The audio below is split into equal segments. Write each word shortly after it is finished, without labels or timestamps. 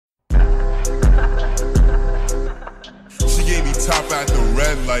top at the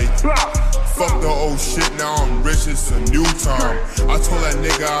red light. Fuck the old shit, now I'm rich, it's a new time. I told that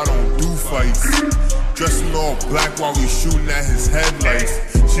nigga I don't do fights. Dressing all black while we shooting at his headlights.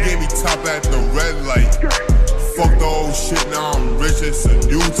 She gave me top at the red light. Fuck the old shit, now I'm rich, it's a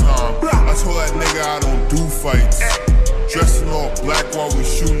new time. I told that nigga I don't do fights. Dressing all black while we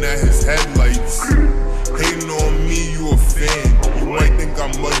shooting at his headlights. Hating on me, you a fan. You might think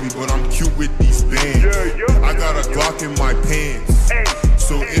I'm ugly, but I'm cute with these bands. I got a Glock in my pants.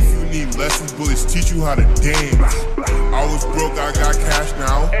 So if you need lessons, bullets teach you how to dance. I was broke, I got cash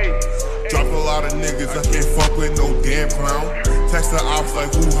now. Dropped a lot of niggas, I can't fuck with no damn clown. Text the ops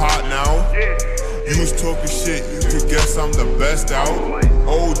like who hot now? You was talking shit, you could guess I'm the best out.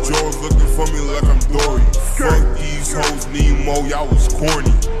 Old Joe's looking for me like I'm Dory. Fuck these hoes, Nemo, y'all was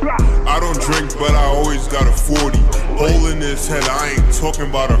corny. I don't drink, but I always got a 40. Hole in this head, I ain't talking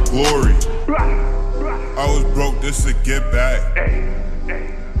about a glory. I was broke just to get back.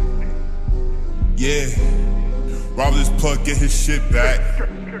 Yeah, rob this plug, get his shit back.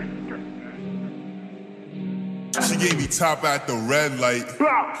 She gave me top at the red light.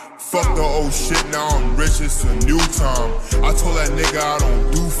 Fuck the old shit, now I'm rich, it's a new time. I told that nigga I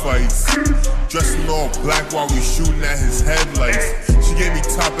don't do fights. Dressing all black while we shooting at his headlights. She gave me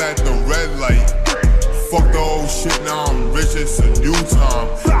top at the red light. Fuck the old shit, now I'm rich, it's a new time.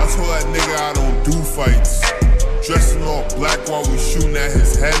 I told that nigga I don't do fights. Dressing all black while we shooting at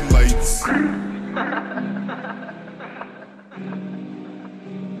his headlights.